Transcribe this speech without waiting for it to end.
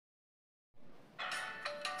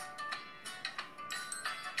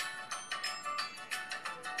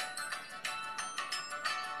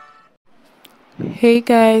Hey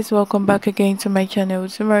guys, welcome back again to my channel.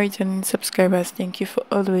 To my returning subscribers, thank you for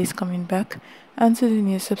always coming back. And to the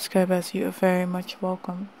new subscribers, you are very much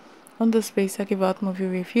welcome. On this space, I give out movie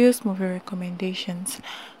reviews, movie recommendations,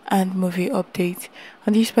 and movie updates.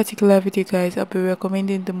 On this particular video, guys, I'll be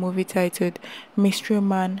recommending the movie titled Mystery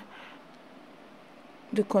Man,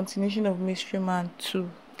 the continuation of Mystery Man 2,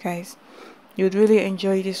 guys. You'd really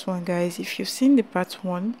enjoy this one, guys. If you've seen the part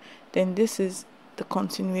 1, then this is the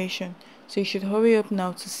continuation, so you should hurry up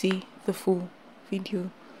now to see the full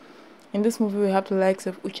video. In this movie, we have the likes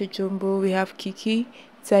of Uche Jombo, we have Kiki,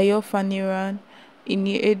 Tayo Faniran,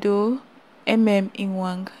 Ini Edo,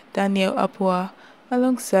 Inwang, Daniel Apua,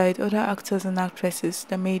 alongside other actors and actresses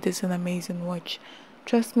that made this an amazing watch.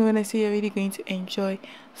 Trust me when I say you're really going to enjoy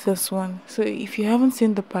this one. So if you haven't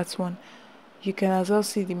seen the part 1, you can as well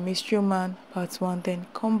see the Mystery Man part 1, then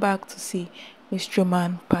come back to see Mystery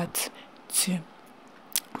Man part 2.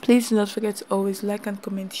 Please do not forget to always like and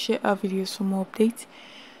comment, share our videos for more updates.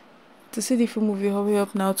 To see the full movie, hurry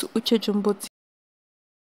up now to Uche Jombo.